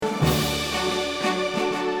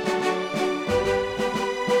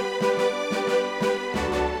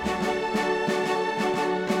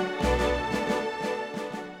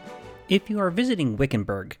If you are visiting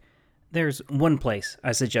Wickenburg, there's one place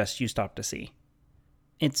I suggest you stop to see.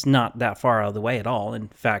 It's not that far out of the way at all. In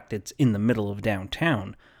fact, it's in the middle of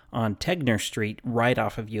downtown, on Tegner Street, right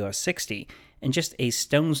off of US 60, and just a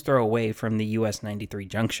stone's throw away from the US 93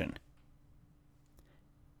 junction.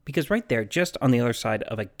 Because right there, just on the other side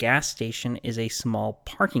of a gas station, is a small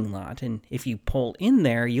parking lot, and if you pull in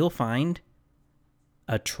there, you'll find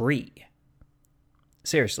a tree.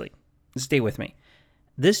 Seriously, stay with me.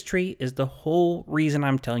 This tree is the whole reason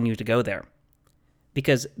I'm telling you to go there.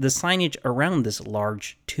 Because the signage around this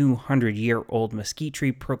large 200-year-old mesquite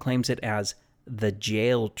tree proclaims it as the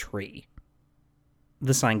jail tree.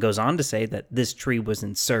 The sign goes on to say that this tree was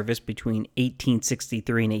in service between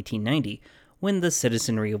 1863 and 1890, when the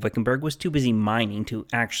citizenry of Wickenburg was too busy mining to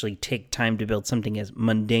actually take time to build something as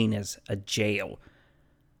mundane as a jail.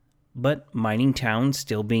 But mining towns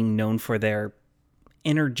still being known for their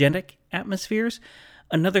energetic atmospheres,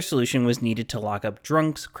 another solution was needed to lock up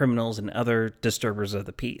drunks, criminals, and other disturbers of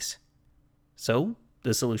the peace. So,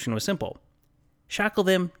 the solution was simple. Shackle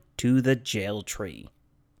them to the jail tree.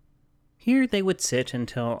 Here they would sit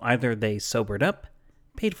until either they sobered up,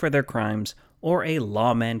 paid for their crimes, or a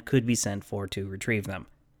lawman could be sent for to retrieve them.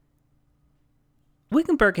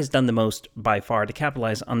 Wickenburg has done the most, by far, to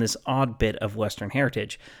capitalize on this odd bit of Western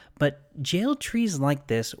heritage, but jail trees like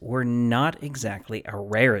this were not exactly a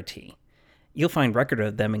rarity. You'll find record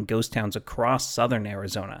of them in ghost towns across southern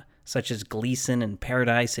Arizona, such as Gleason and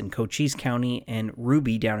Paradise in Cochise County and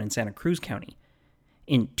Ruby down in Santa Cruz County.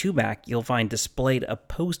 In Tubac, you'll find displayed a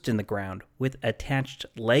post in the ground with attached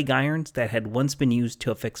leg irons that had once been used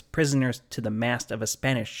to affix prisoners to the mast of a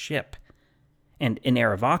Spanish ship. And in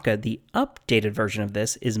Arivaca, the updated version of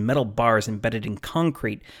this is metal bars embedded in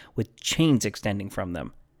concrete with chains extending from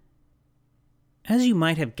them. As you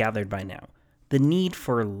might have gathered by now, the need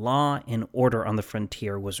for law and order on the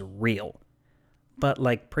frontier was real. But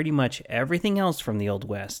like pretty much everything else from the Old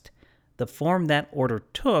West, the form that order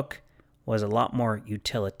took was a lot more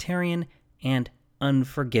utilitarian and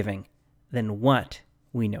unforgiving than what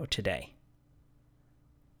we know today.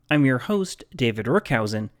 I'm your host, David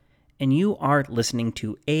Rookhausen, and you are listening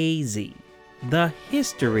to AZ, the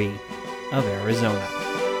history of Arizona.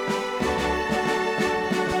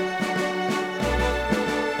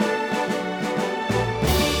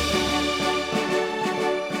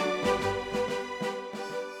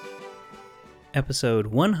 Episode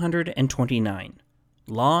 129,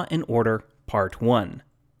 Law and Order, Part 1,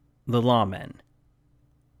 The Lawmen.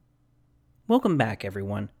 Welcome back,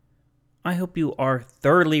 everyone. I hope you are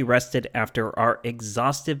thoroughly rested after our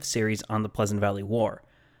exhaustive series on the Pleasant Valley War,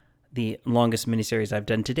 the longest miniseries I've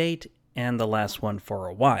done to date, and the last one for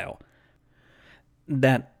a while.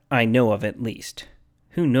 That I know of, at least.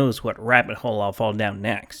 Who knows what rabbit hole I'll fall down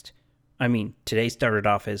next? I mean, today started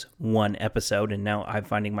off as one episode, and now I'm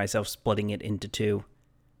finding myself splitting it into two.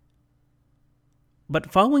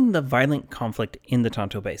 But following the violent conflict in the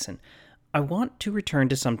Tonto Basin, I want to return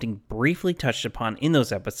to something briefly touched upon in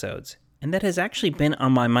those episodes, and that has actually been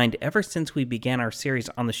on my mind ever since we began our series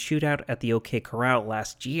on the shootout at the OK Corral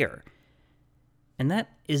last year. And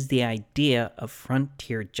that is the idea of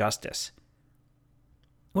frontier justice.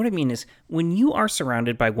 What I mean is, when you are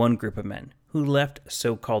surrounded by one group of men who left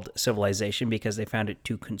so-called civilization because they found it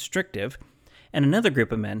too constrictive, and another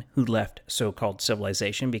group of men who left so-called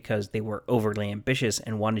civilization because they were overly ambitious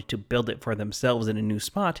and wanted to build it for themselves in a new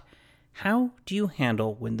spot, how do you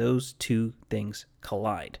handle when those two things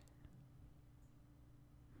collide?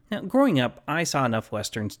 Now, growing up, I saw enough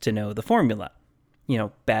westerns to know the formula.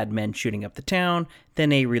 Bad men shooting up the town,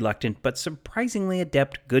 then a reluctant but surprisingly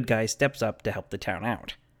adept good guy steps up to help the town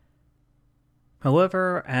out.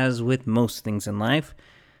 However, as with most things in life,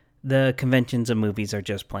 the conventions of movies are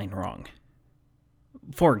just plain wrong.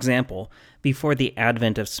 For example, before the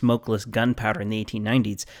advent of smokeless gunpowder in the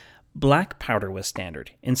 1890s, black powder was standard,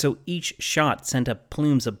 and so each shot sent up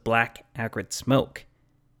plumes of black, acrid smoke.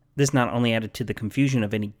 This not only added to the confusion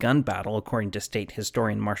of any gun battle, according to state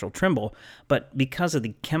historian Marshall Trimble, but because of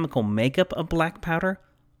the chemical makeup of black powder,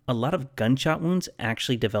 a lot of gunshot wounds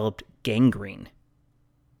actually developed gangrene.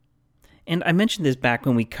 And I mentioned this back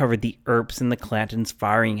when we covered the Earps and the Clantons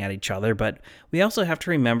firing at each other, but we also have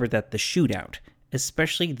to remember that the shootout,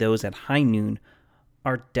 especially those at high noon,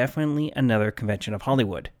 are definitely another convention of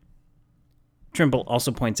Hollywood. Trimble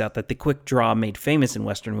also points out that the quick draw made famous in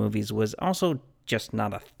Western movies was also just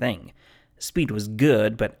not a thing. Speed was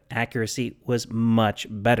good, but accuracy was much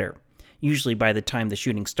better. Usually by the time the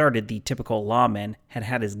shooting started, the typical lawman had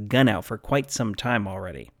had his gun out for quite some time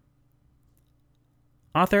already.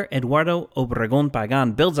 Author Eduardo Obregón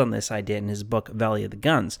Pagan builds on this idea in his book Valley of the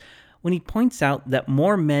Guns, when he points out that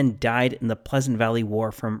more men died in the Pleasant Valley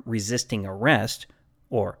War from resisting arrest,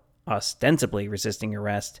 or ostensibly resisting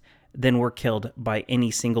arrest, than were killed by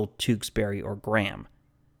any single Tewksbury or Graham.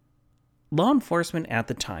 Law enforcement at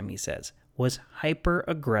the time, he says, was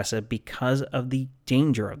hyper-aggressive because of the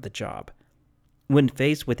danger of the job. When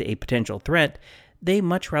faced with a potential threat, they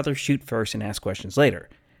much rather shoot first and ask questions later.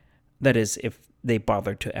 That is, if they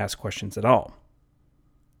bother to ask questions at all.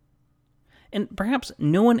 And perhaps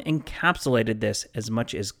no one encapsulated this as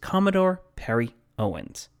much as Commodore Perry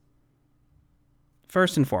Owens.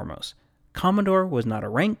 First and foremost, Commodore was not a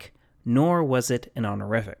rank, nor was it an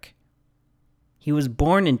honorific. He was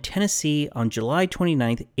born in Tennessee on July 29,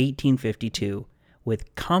 1852,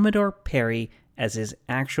 with Commodore Perry as his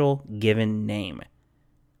actual given name.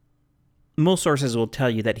 Most sources will tell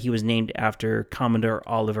you that he was named after Commodore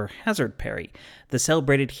Oliver Hazard Perry, the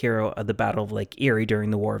celebrated hero of the Battle of Lake Erie during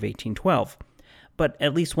the War of 1812. But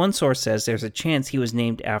at least one source says there's a chance he was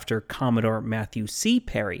named after Commodore Matthew C.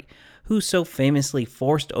 Perry, who so famously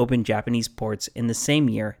forced open Japanese ports in the same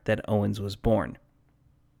year that Owens was born.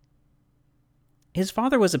 His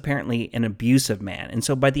father was apparently an abusive man, and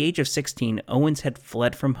so by the age of 16, Owens had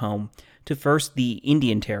fled from home to first the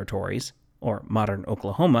Indian Territories, or modern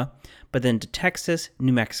Oklahoma, but then to Texas,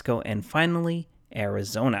 New Mexico, and finally,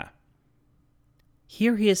 Arizona.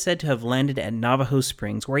 Here he is said to have landed at Navajo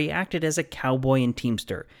Springs, where he acted as a cowboy and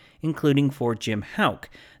teamster, including for Jim Houck,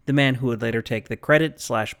 the man who would later take the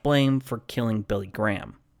credit/blame for killing Billy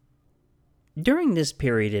Graham. During this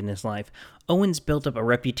period in his life, Owens built up a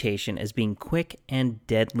reputation as being quick and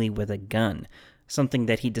deadly with a gun, something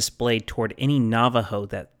that he displayed toward any Navajo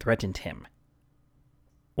that threatened him.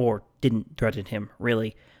 Or didn't threaten him,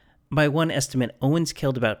 really. By one estimate, Owens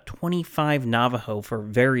killed about 25 Navajo for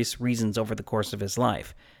various reasons over the course of his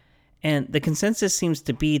life, and the consensus seems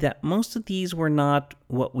to be that most of these were not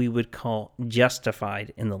what we would call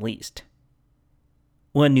justified in the least.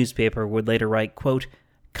 One newspaper would later write, quote,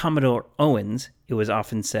 Commodore Owens, it was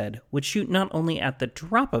often said, would shoot not only at the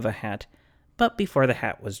drop of a hat, but before the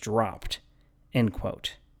hat was dropped. End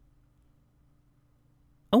quote.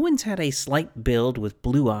 Owens had a slight build with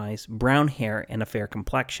blue eyes, brown hair, and a fair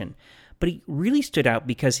complexion, but he really stood out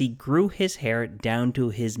because he grew his hair down to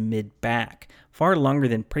his mid-back, far longer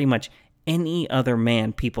than pretty much any other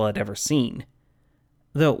man people had ever seen.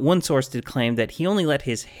 Though one source did claim that he only let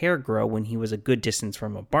his hair grow when he was a good distance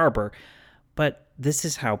from a barber, but this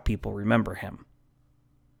is how people remember him.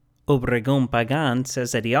 Obregon Pagan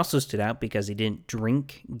says that he also stood out because he didn't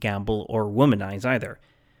drink, gamble, or womanize either.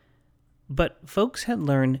 But folks had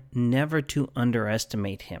learned never to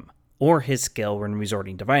underestimate him, or his skill when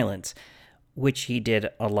resorting to violence, which he did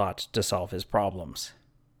a lot to solve his problems.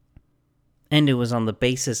 And it was on the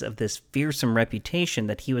basis of this fearsome reputation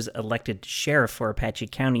that he was elected sheriff for Apache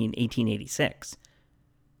County in 1886.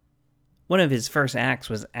 One of his first acts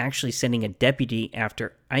was actually sending a deputy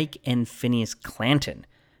after Ike and Phineas Clanton,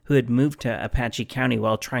 who had moved to Apache County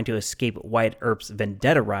while trying to escape Wyatt Earp's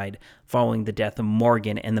vendetta ride following the death of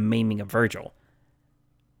Morgan and the maiming of Virgil.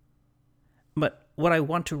 But what I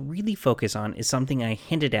want to really focus on is something I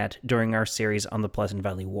hinted at during our series on the Pleasant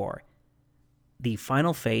Valley War: the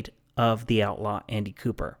final fate of the outlaw Andy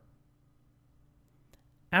Cooper.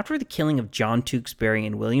 After the killing of John Tewksbury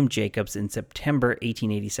and William Jacobs in September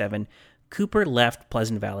 1887, Cooper left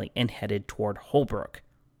Pleasant Valley and headed toward Holbrook.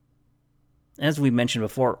 As we mentioned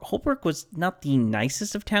before, Holbrook was not the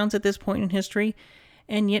nicest of towns at this point in history,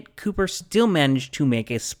 and yet Cooper still managed to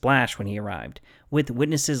make a splash when he arrived, with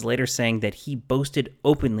witnesses later saying that he boasted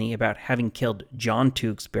openly about having killed John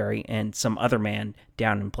Tewksbury and some other man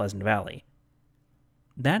down in Pleasant Valley.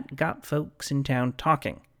 That got folks in town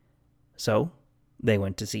talking, so they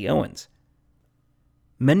went to see Owens.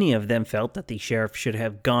 Many of them felt that the sheriff should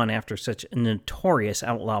have gone after such a notorious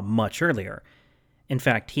outlaw much earlier. In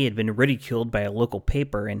fact, he had been ridiculed by a local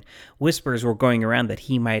paper, and whispers were going around that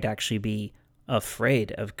he might actually be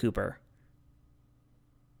afraid of Cooper.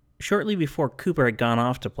 Shortly before Cooper had gone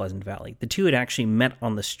off to Pleasant Valley, the two had actually met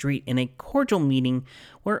on the street in a cordial meeting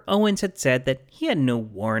where Owens had said that he had no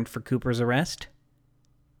warrant for Cooper's arrest.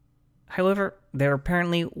 However, there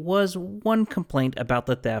apparently was one complaint about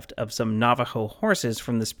the theft of some Navajo horses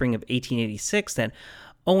from the spring of 1886 that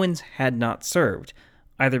Owens had not served,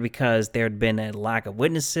 either because there had been a lack of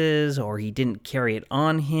witnesses, or he didn't carry it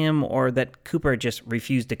on him, or that Cooper just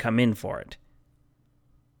refused to come in for it.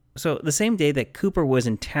 So the same day that Cooper was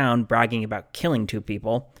in town bragging about killing two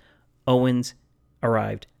people, Owens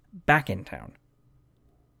arrived back in town.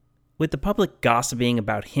 With the public gossiping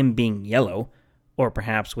about him being yellow, or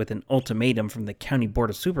perhaps with an ultimatum from the County Board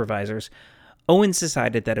of Supervisors, Owens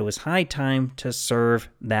decided that it was high time to serve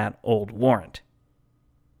that old warrant.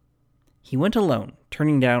 He went alone,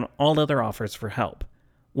 turning down all other offers for help.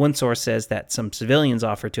 One source says that some civilians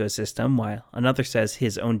offered to assist him, while another says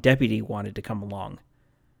his own deputy wanted to come along.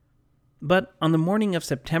 But on the morning of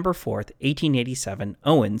September 4th, 1887,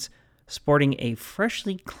 Owens, sporting a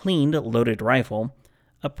freshly cleaned loaded rifle,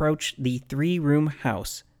 approached the 3-room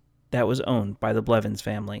house that was owned by the Blevins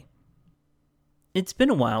family. It's been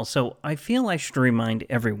a while, so I feel I should remind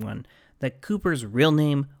everyone that Cooper's real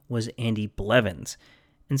name was Andy Blevins,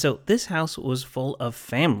 and so this house was full of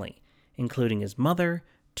family, including his mother,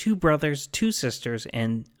 2 brothers, 2 sisters,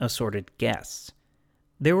 and assorted guests.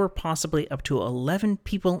 There were possibly up to 11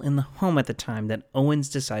 people in the home at the time that Owens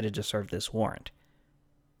decided to serve this warrant.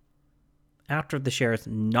 After the sheriff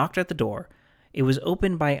knocked at the door, it was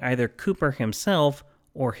opened by either Cooper himself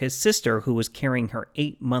or his sister, who was carrying her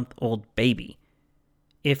 8-month-old baby.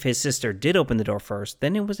 If his sister did open the door first,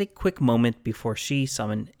 then it was a quick moment before she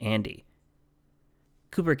summoned Andy.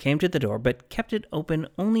 Cooper came to the door, but kept it open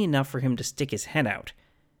only enough for him to stick his head out.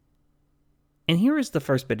 And here is the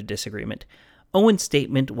first bit of disagreement. Owens'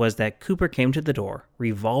 statement was that Cooper came to the door,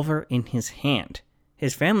 revolver in his hand.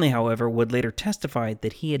 His family, however, would later testify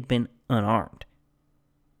that he had been unarmed.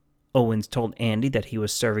 Owens told Andy that he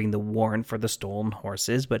was serving the warrant for the stolen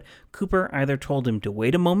horses, but Cooper either told him to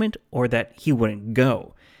wait a moment or that he wouldn't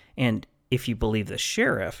go. And if you believe the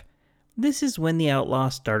sheriff, this is when the outlaw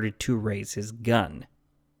started to raise his gun.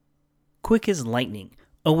 Quick as lightning,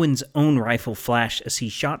 Owens' own rifle flashed as he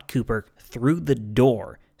shot Cooper through the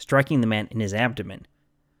door, striking the man in his abdomen.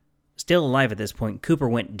 Still alive at this point, Cooper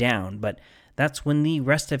went down, but that's when the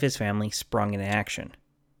rest of his family sprung into action.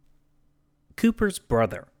 Cooper's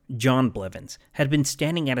brother, John Blevins, had been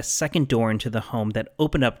standing at a second door into the home that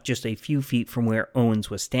opened up just a few feet from where Owens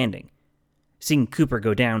was standing. Seeing Cooper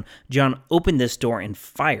go down, John opened this door and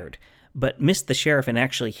fired, but missed the sheriff and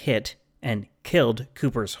actually hit and killed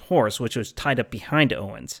Cooper's horse, which was tied up behind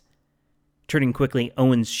Owens. Turning quickly,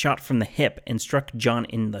 Owens shot from the hip and struck John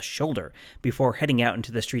in the shoulder before heading out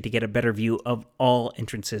into the street to get a better view of all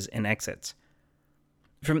entrances and exits.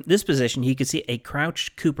 From this position, he could see a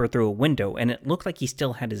crouched Cooper through a window, and it looked like he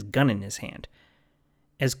still had his gun in his hand.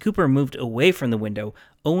 As Cooper moved away from the window,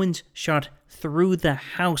 Owens shot through the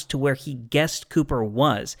house to where he guessed Cooper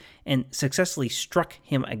was, and successfully struck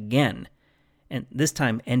him again. And this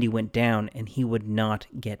time, Andy went down, and he would not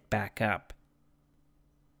get back up.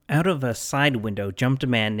 Out of a side window jumped a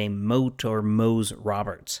man named Mose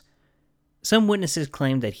Roberts. Some witnesses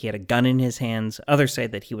claimed that he had a gun in his hands, others say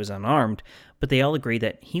that he was unarmed, but they all agreed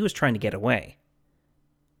that he was trying to get away.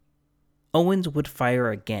 Owens would fire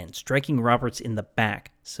again, striking Roberts in the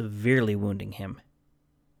back, severely wounding him.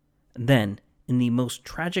 Then, in the most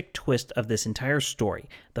tragic twist of this entire story,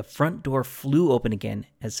 the front door flew open again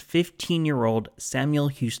as 15-year-old Samuel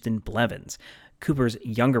Houston Blevins, Cooper's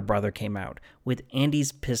younger brother, came out, with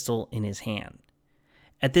Andy's pistol in his hand.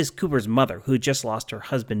 At this, Cooper's mother, who had just lost her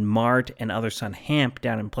husband Mart and other son Hamp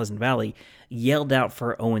down in Pleasant Valley, yelled out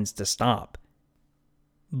for Owens to stop.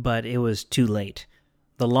 But it was too late.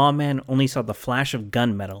 The lawman only saw the flash of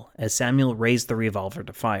gunmetal as Samuel raised the revolver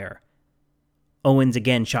to fire. Owens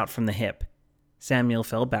again shot from the hip. Samuel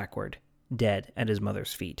fell backward, dead at his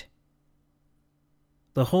mother's feet.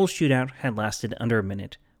 The whole shootout had lasted under a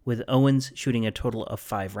minute, with Owens shooting a total of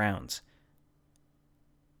 5 rounds.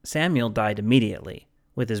 Samuel died immediately,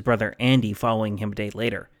 with his brother Andy following him a day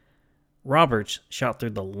later. Roberts, shot through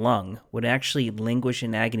the lung, would actually languish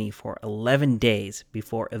in agony for 11 days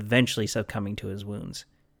before eventually succumbing to his wounds.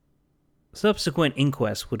 Subsequent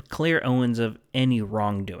inquests would clear Owens of any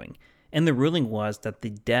wrongdoing, and the ruling was that the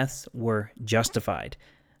deaths were justified,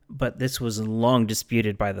 but this was long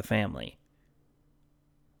disputed by the family.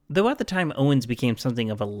 Though at the time Owens became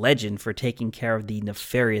something of a legend for taking care of the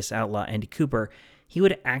nefarious outlaw Andy Cooper, he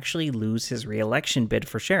would actually lose his re-election bid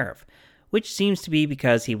for sheriff, which seems to be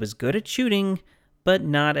because he was good at shooting, but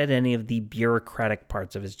not at any of the bureaucratic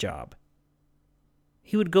parts of his job.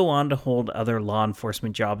 He would go on to hold other law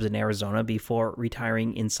enforcement jobs in Arizona before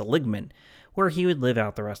retiring in Seligman, where he would live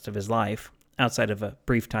out the rest of his life, outside of a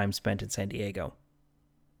brief time spent in San Diego.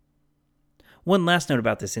 One last note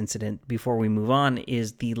about this incident before we move on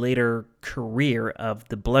is the later career of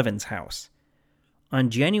the Blevins house. On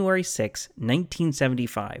January 6,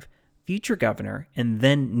 1975, future governor and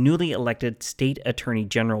then newly elected state attorney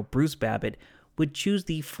general Bruce Babbitt would choose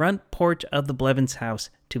the front porch of the Blevins house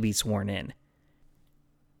to be sworn in.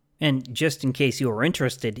 And just in case you are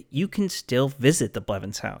interested, you can still visit the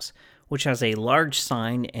Blevins house, which has a large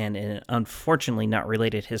sign and an unfortunately not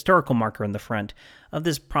related historical marker in the front of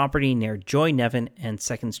this property near Joy Nevin and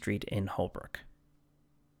 2nd Street in Holbrook.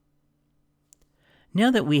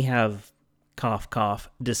 Now that we have, cough cough,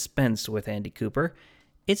 dispensed with Andy Cooper,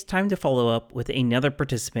 it's time to follow up with another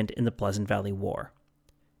participant in the Pleasant Valley War,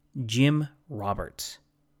 Jim Roberts.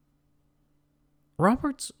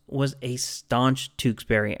 Roberts was a staunch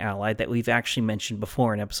Tewksbury ally that we've actually mentioned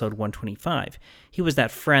before in episode 125. He was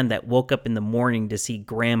that friend that woke up in the morning to see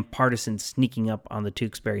Graham partisans sneaking up on the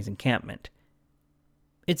Tewksbury's encampment.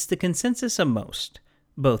 It's the consensus of most,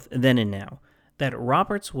 both then and now, that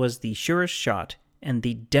Roberts was the surest shot and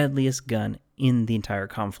the deadliest gun in the entire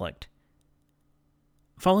conflict.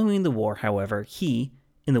 Following the war, however, he,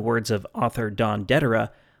 in the words of author Don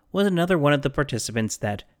Dedera, was another one of the participants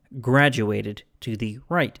that graduated to the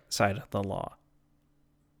right side of the law.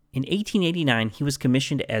 In 1889, he was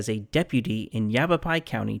commissioned as a deputy in Yavapai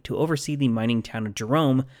County to oversee the mining town of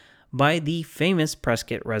Jerome by the famous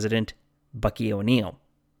Prescott resident Bucky O'Neill.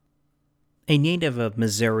 A native of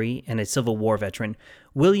Missouri and a Civil War veteran,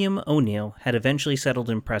 William O'Neill had eventually settled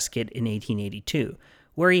in Prescott in 1882,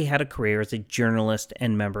 where he had a career as a journalist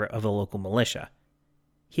and member of a local militia.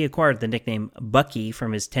 He acquired the nickname Bucky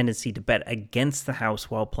from his tendency to bet against the house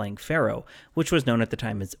while playing faro, which was known at the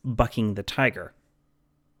time as bucking the tiger.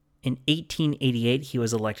 In 1888, he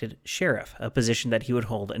was elected sheriff, a position that he would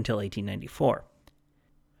hold until 1894.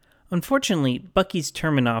 Unfortunately, Bucky's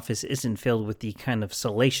term in office isn't filled with the kind of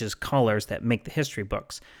salacious callers that make the history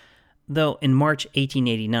books, though in March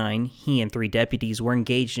 1889, he and 3 deputies were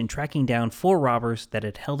engaged in tracking down 4 robbers that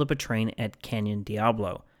had held up a train at Canyon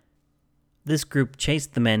Diablo. This group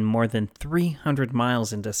chased the men more than 300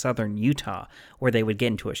 miles into southern Utah, where they would get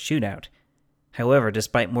into a shootout. However,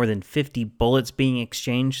 despite more than 50 bullets being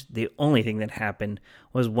exchanged, the only thing that happened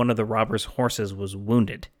was one of the robbers' horses was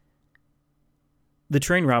wounded. The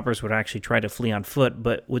train robbers would actually try to flee on foot,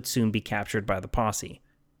 but would soon be captured by the posse.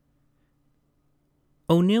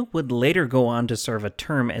 O'Neill would later go on to serve a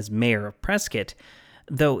term as mayor of Prescott,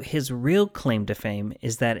 though his real claim to fame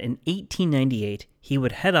is that in 1898 he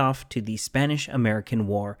would head off to the Spanish-American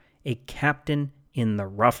War, a captain in the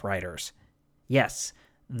Rough Riders. Yes,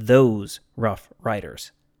 those Rough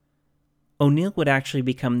Riders. O'Neill would actually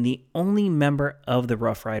become the only member of the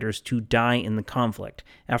Rough Riders to die in the conflict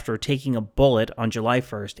after taking a bullet on July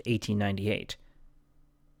 1st, 1898.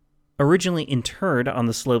 Originally interred on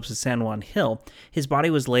the slopes of San Juan Hill, his body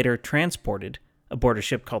was later transported, aboard a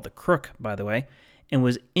ship called the Crook, by the way, and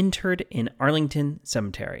was interred in Arlington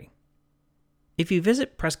Cemetery. If you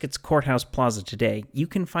visit Prescott's Courthouse Plaza today, you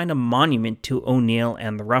can find a monument to O'Neill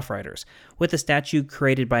and the Rough Riders, with a statue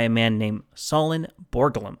created by a man named Solon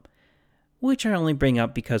Borglum, which I only bring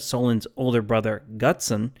up because Solon's older brother,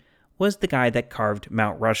 Gutson, was the guy that carved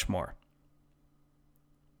Mount Rushmore.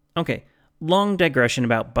 Okay, long digression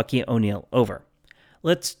about Bucky O'Neill over.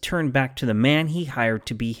 Let's turn back to the man he hired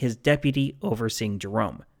to be his deputy overseeing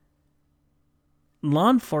Jerome. Law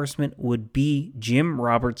enforcement would be Jim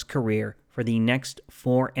Roberts' career for the next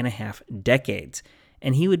 4.5 decades,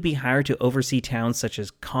 and he would be hired to oversee towns such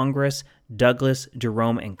as Congress, Douglas,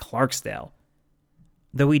 Jerome, and Clarksdale.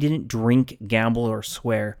 Though he didn't drink, gamble, or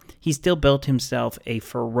swear, he still built himself a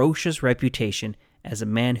ferocious reputation as a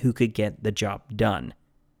man who could get the job done.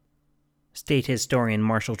 State historian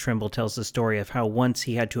Marshall Trimble tells the story of how once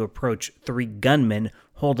he had to approach 3 gunmen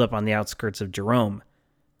holed up on the outskirts of Jerome.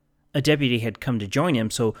 A deputy had come to join him,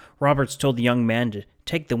 so Roberts told the young man to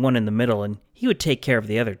take the one in the middle and he would take care of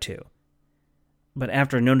the other 2. But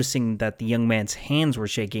after noticing that the young man's hands were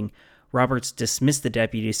shaking, Roberts dismissed the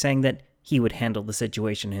deputy, saying that he would handle the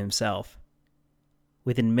situation himself.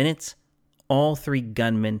 Within minutes, all 3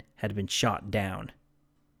 gunmen had been shot down.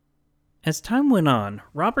 As time went on,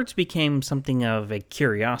 Roberts became something of a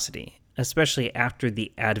curiosity, especially after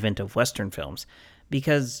the advent of Western films,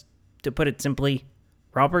 because, to put it simply,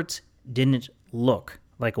 Roberts didn't look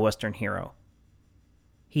like a Western hero.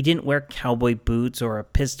 He didn't wear cowboy boots or a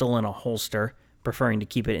pistol in a holster, preferring to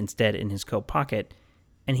keep it instead in his coat pocket,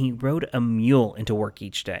 and he rode a mule into work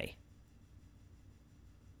each day.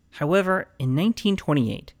 However, in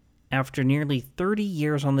 1928, after nearly 30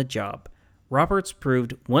 years on the job, Roberts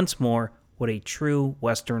proved once more what a true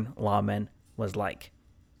Western lawman was like.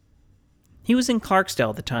 He was in Clarksdale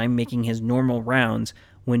at the time, making his normal rounds,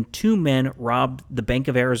 when 2 men robbed the Bank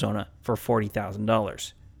of Arizona for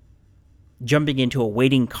 $40,000. Jumping into a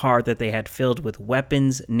waiting car that they had filled with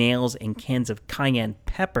weapons, nails, and cans of cayenne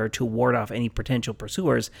pepper to ward off any potential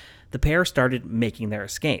pursuers, the pair started making their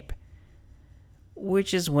escape,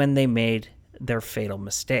 which is when they made their fatal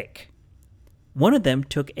mistake. One of them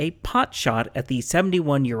took a pot shot at the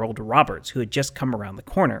 71-year-old Roberts, who had just come around the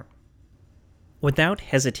corner. Without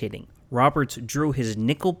hesitating, Roberts drew his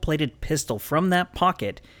nickel-plated pistol from that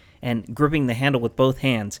pocket and, gripping the handle with both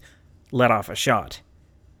hands, let off a shot.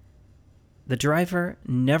 The driver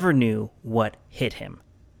never knew what hit him.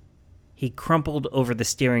 He crumpled over the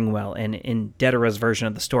steering wheel, and in Dedera's version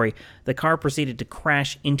of the story, the car proceeded to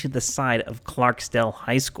crash into the side of Clarksdale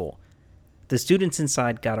High School. The students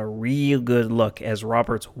inside got a real good look as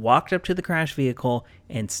Roberts walked up to the crash vehicle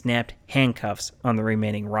and snapped handcuffs on the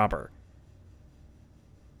remaining robber.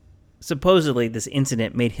 Supposedly, this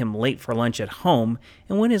incident made him late for lunch at home,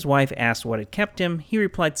 and when his wife asked what had kept him, he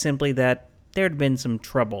replied simply that there had been some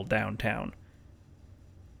trouble downtown.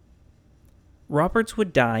 Roberts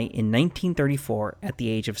would die in 1934 at the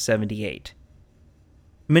age of 78.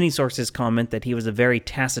 Many sources comment that he was a very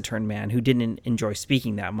taciturn man who didn't enjoy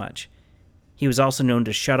speaking that much. He was also known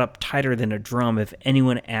to shut up tighter than a drum if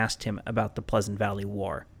anyone asked him about the Pleasant Valley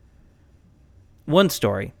War. One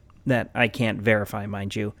story, that I can't verify,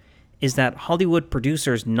 mind you, is that Hollywood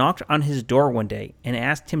producers knocked on his door one day and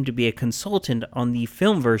asked him to be a consultant on the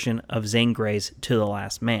film version of Zane Grey's To the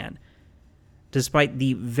Last Man. Despite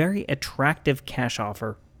the very attractive cash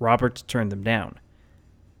offer, Roberts turned them down.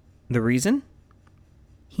 The reason?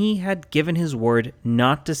 He had given his word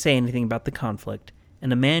not to say anything about the conflict,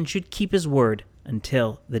 and a man should keep his word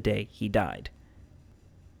until the day he died.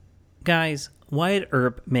 Guys, Wyatt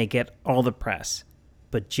Earp may get all the press,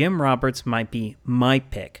 but Jim Roberts might be my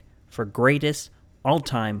pick for greatest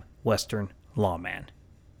all-time Western lawman.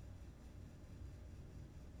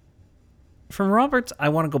 From Roberts, I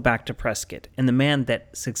want to go back to Prescott and the man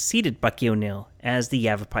that succeeded Bucky O'Neill as the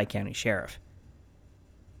Yavapai County Sheriff.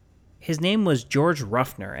 His name was George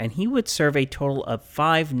Ruffner, and he would serve a total of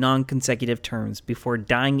 5 non-consecutive terms before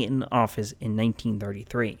dying in office in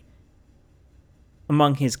 1933.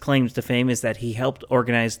 Among his claims to fame is that he helped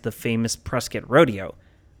organize the famous Prescott Rodeo,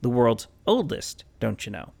 the world's oldest, don't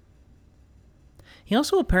you know. He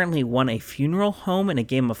also apparently won a funeral home in a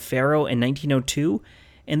game of faro in 1902,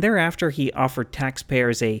 and thereafter he offered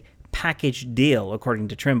taxpayers a package deal, according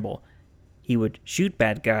to Trimble. He would shoot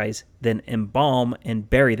bad guys, then embalm and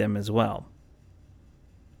bury them as well.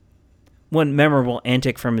 One memorable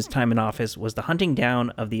antic from his time in office was the hunting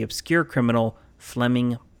down of the obscure criminal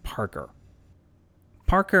Fleming Parker.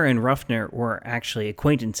 Parker and Ruffner were actually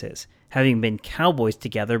acquaintances, having been cowboys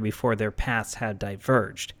together before their paths had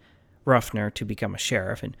diverged. Ruffner to become a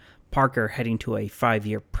sheriff, and Parker heading to a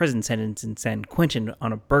 5-year prison sentence in San Quentin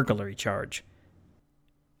on a burglary charge.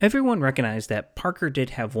 Everyone recognized that Parker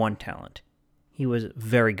did have one talent. He was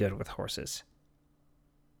very good with horses.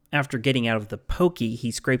 After getting out of the pokey, he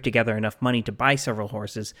scraped together enough money to buy several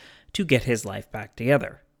horses to get his life back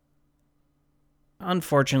together.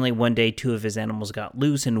 Unfortunately, one day 2 of his animals got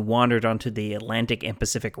loose and wandered onto the Atlantic and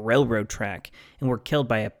Pacific Railroad track and were killed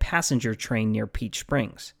by a passenger train near Peach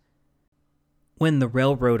Springs. When the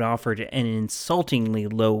railroad offered an insultingly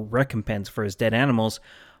low recompense for his dead animals,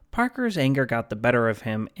 Parker's anger got the better of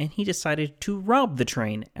him, and he decided to rob the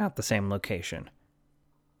train at the same location.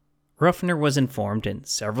 Ruffner was informed, and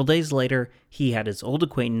several days later, he had his old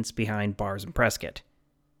acquaintance behind bars in Prescott.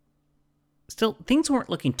 Still, things weren't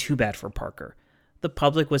looking too bad for Parker. The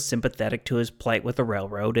public was sympathetic to his plight with the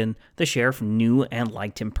railroad, and the sheriff knew and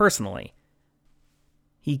liked him personally.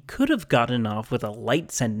 He could have gotten off with a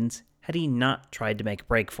light sentence had he not tried to make a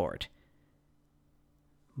break for it.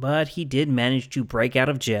 But he did manage to break out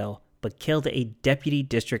of jail, but killed a deputy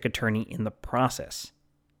district attorney in the process.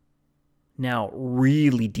 Now,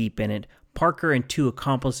 really deep in it, Parker and 2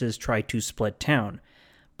 accomplices tried to split town,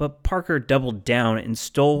 but Parker doubled down and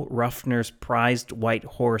stole Ruffner's prized white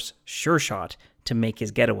horse, Sure Shot, to make his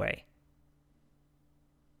getaway.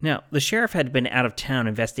 Now, the sheriff had been out of town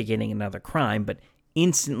investigating another crime, but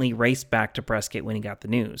instantly raced back to Prescott when he got the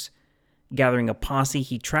news. Gathering a posse,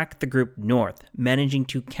 he tracked the group north, managing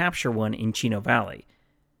to capture one in Chino Valley.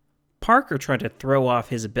 Parker tried to throw off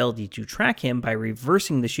his ability to track him by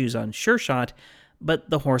reversing the shoes on Sure Shot, but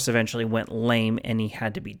the horse eventually went lame and he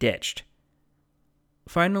had to be ditched.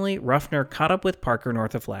 Finally, Ruffner caught up with Parker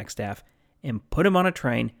north of Flagstaff and put him on a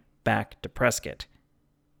train back to Prescott.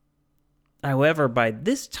 However, by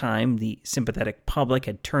this time, the sympathetic public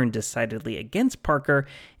had turned decidedly against Parker,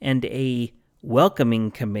 and a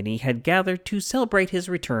welcoming committee had gathered to celebrate his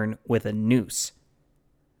return with a noose.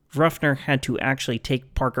 Ruffner had to actually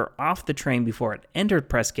take Parker off the train before it entered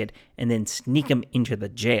Prescott and then sneak him into the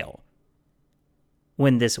jail.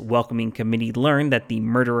 When this welcoming committee learned that the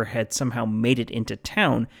murderer had somehow made it into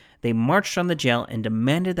town, they marched on the jail and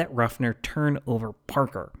demanded that Ruffner turn over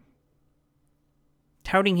Parker.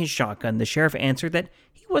 Touting his shotgun, the sheriff answered that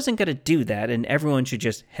he wasn't going to do that and everyone should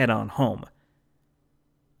just head on home.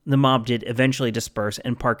 The mob did eventually disperse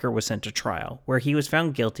and Parker was sent to trial, where he was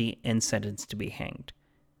found guilty and sentenced to be hanged.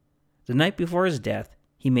 The night before his death,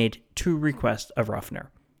 he made 2 requests of Ruffner.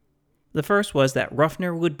 The first was that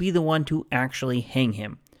Ruffner would be the one to actually hang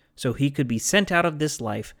him, so he could be sent out of this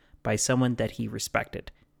life by someone that he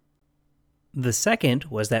respected. The second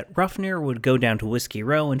was that Ruffner would go down to Whiskey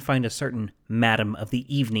Row and find a certain Madam of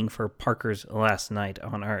the Evening for Parker's last night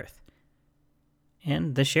on Earth.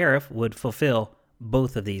 And the sheriff would fulfill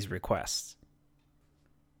both of these requests.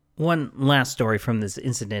 One last story from this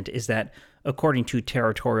incident is that, according to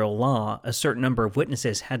territorial law, a certain number of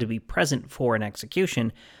witnesses had to be present for an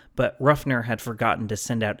execution, but Ruffner had forgotten to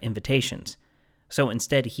send out invitations. So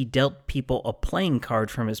instead, he dealt people a playing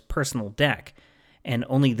card from his personal deck, and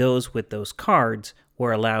only those with those cards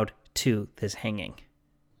were allowed to this hanging.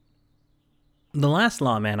 The last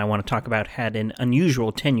lawman I want to talk about had an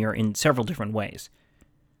unusual tenure in several different ways.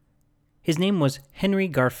 His name was Henry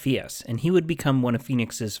Garfias, and he would become one of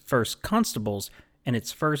Phoenix's first constables and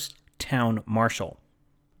its first town marshal.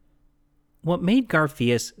 What made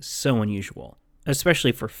Garfias so unusual,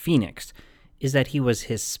 especially for Phoenix, is that he was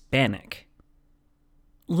Hispanic.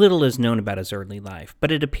 Little is known about his early life,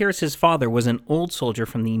 but it appears his father was an old soldier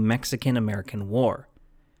from the Mexican-American War.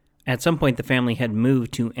 At some point, the family had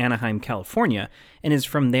moved to Anaheim, California, and it's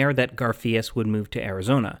from there that Garfias would move to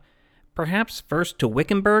Arizona. Perhaps first to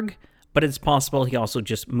Wickenburg, but it's possible he also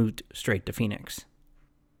just moved straight to Phoenix.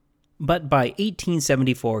 But by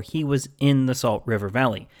 1874, he was in the Salt River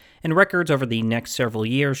Valley, and records over the next several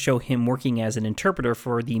years show him working as an interpreter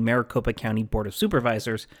for the Maricopa County Board of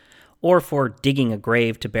Supervisors, or for digging a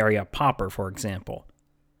grave to bury a pauper, for example.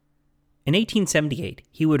 In 1878,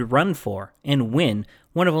 he would run for and win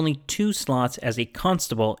one of only 2 slots as a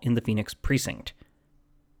constable in the Phoenix precinct.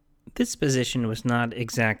 This position was not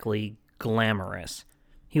exactly glamorous.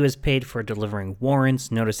 He was paid for delivering warrants,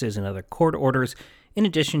 notices, and other court orders, in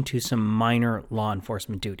addition to some minor law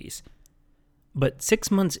enforcement duties. But 6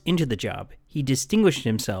 months into the job, he distinguished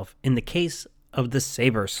himself in the case of the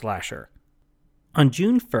Saber Slasher. On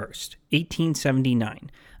June 1st,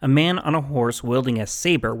 1879, a man on a horse wielding a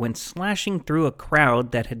saber went slashing through a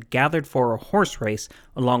crowd that had gathered for a horse race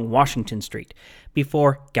along Washington Street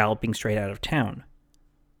before galloping straight out of town.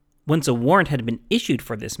 Once a warrant had been issued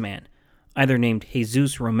for this man, either named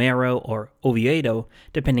Jesus Romero or Oviedo,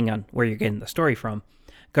 depending on where you're getting the story from,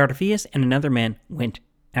 Garfias and another man went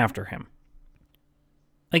after him.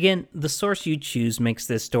 Again, the source you choose makes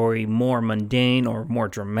this story more mundane or more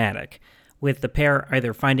dramatic, with the pair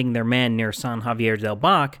either finding their man near San Javier del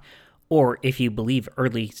Bac, or, if you believe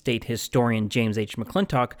early state historian James H.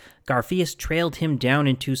 McClintock, Garfias trailed him down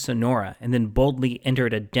into Sonora and then boldly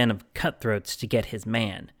entered a den of cutthroats to get his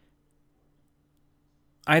man.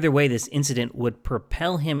 Either way, this incident would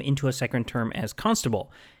propel him into a second term as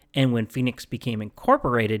constable, and when Phoenix became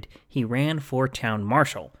incorporated, he ran for town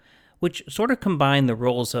marshal, which sort of combined the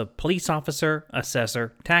roles of police officer,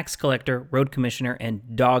 assessor, tax collector, road commissioner,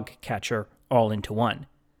 and dog catcher all into one.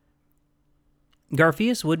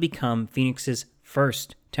 Garfias would become Phoenix's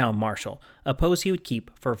first town marshal, a post he would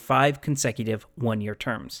keep for 5 consecutive one-year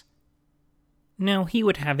terms. Now, he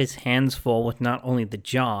would have his hands full with not only the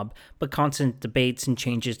job, but constant debates and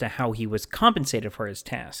changes to how he was compensated for his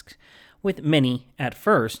tasks, with many, at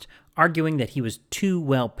first, arguing that he was too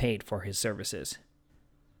well paid for his services.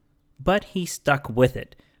 But he stuck with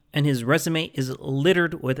it, and his resume is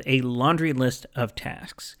littered with a laundry list of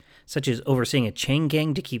tasks, such as overseeing a chain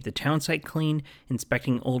gang to keep the townsite clean,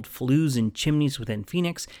 inspecting old flues and chimneys within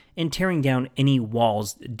Phoenix, and tearing down any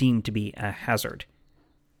walls deemed to be a hazard.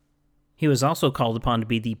 He was also called upon to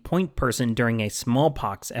be the point person during a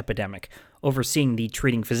smallpox epidemic, overseeing the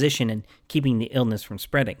treating physician and keeping the illness from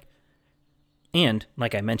spreading. And,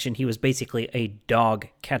 like I mentioned, he was basically a dog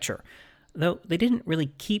catcher, though they didn't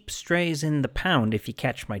really keep strays in the pound, if you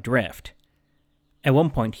catch my drift. At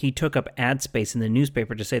one point, he took up ad space in the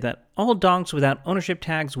newspaper to say that all dogs without ownership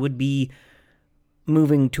tags would be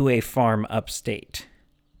moving to a farm upstate.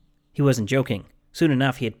 He wasn't joking. Soon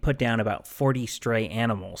enough, he had put down about 40 stray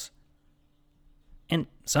animals. And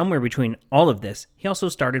somewhere between all of this, he also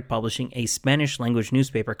started publishing a Spanish-language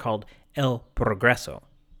newspaper called El Progreso.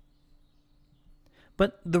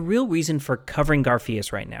 But the real reason for covering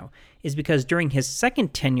Garfias right now is because during his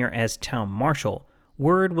second tenure as town marshal,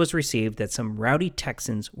 word was received that some rowdy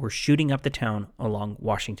Texans were shooting up the town along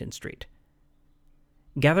Washington Street.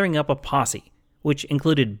 Gathering up a posse, which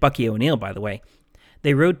included Bucky O'Neill, by the way,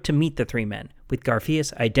 they rode to meet the 3 men, with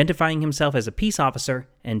Garfias identifying himself as a peace officer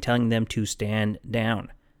and telling them to stand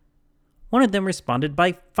down. one of them responded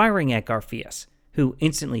by firing at Garfias, who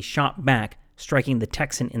instantly shot back, striking the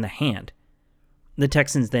Texan in the hand. The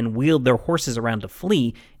Texans then wheeled their horses around to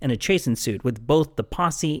flee, and a chase ensued, with both the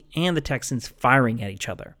posse and the Texans firing at each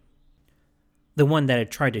other. The one that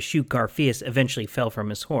had tried to shoot Garfias eventually fell from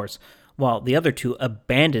his horse, while the other two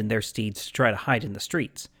abandoned their steeds to try to hide in the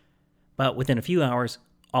streets. But within a few hours,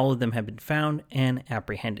 all of them had been found and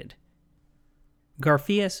apprehended.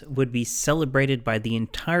 Garfias would be celebrated by the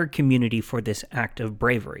entire community for this act of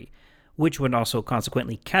bravery, which would also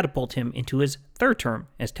consequently catapult him into his third term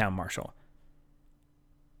as town marshal.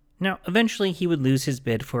 Now, eventually he would lose his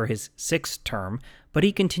bid for his sixth term, but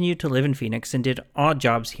he continued to live in Phoenix and did odd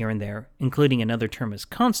jobs here and there, including another term as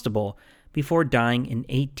constable, before dying in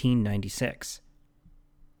 1896.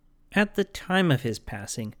 At the time of his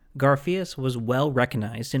passing, Garfias was well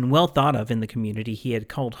recognized and well thought of in the community he had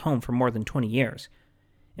called home for more than 20 years.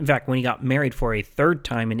 In fact, when he got married for a third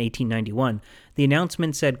time in 1891, the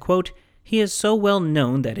announcement said, quote, "He is so well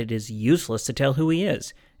known that it is useless to tell who he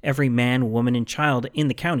is. Every man, woman, and child in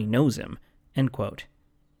the county knows him," end quote.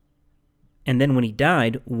 And then when he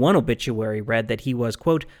died, one obituary read that he was,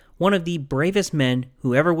 quote, "one of the bravest men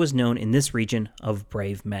who ever was known in this region of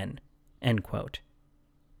brave men," end quote.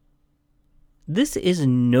 This is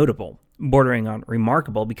notable, bordering on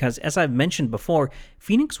remarkable, because as I've mentioned before,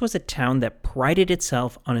 Phoenix was a town that prided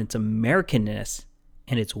itself on its Americanness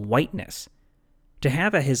and its whiteness. To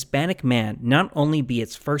have a Hispanic man not only be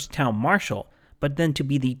its first town marshal, but then to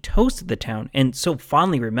be the toast of the town and so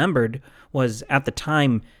fondly remembered was, at the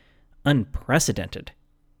time, unprecedented.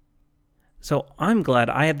 So I'm glad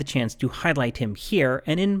I had the chance to highlight him here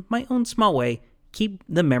and, in my own small way, keep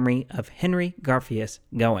the memory of Henry Garfias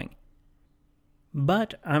going.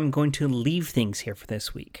 But I'm going to leave things here for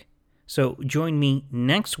this week. So join me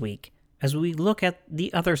next week as we look at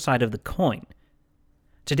the other side of the coin.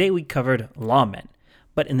 Today we covered lawmen,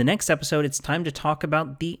 but in the next episode it's time to talk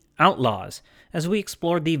about the outlaws, as we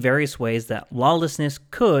explored the various ways that lawlessness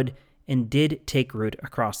could and did take root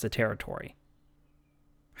across the territory.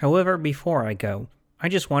 However, before I go, I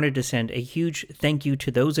just wanted to send a huge thank you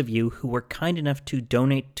to those of you who were kind enough to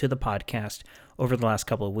donate to the podcast over the last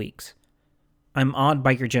couple of weeks. I'm awed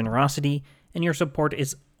by your generosity, and your support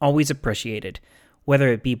is always appreciated, whether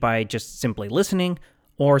it be by just simply listening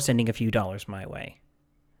or sending a few dollars my way.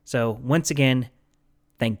 So, once again,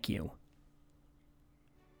 thank you.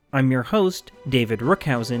 I'm your host, David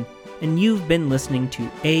Rookhausen, and you've been listening to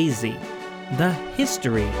AZ, the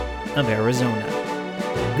History of Arizona.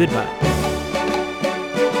 Goodbye.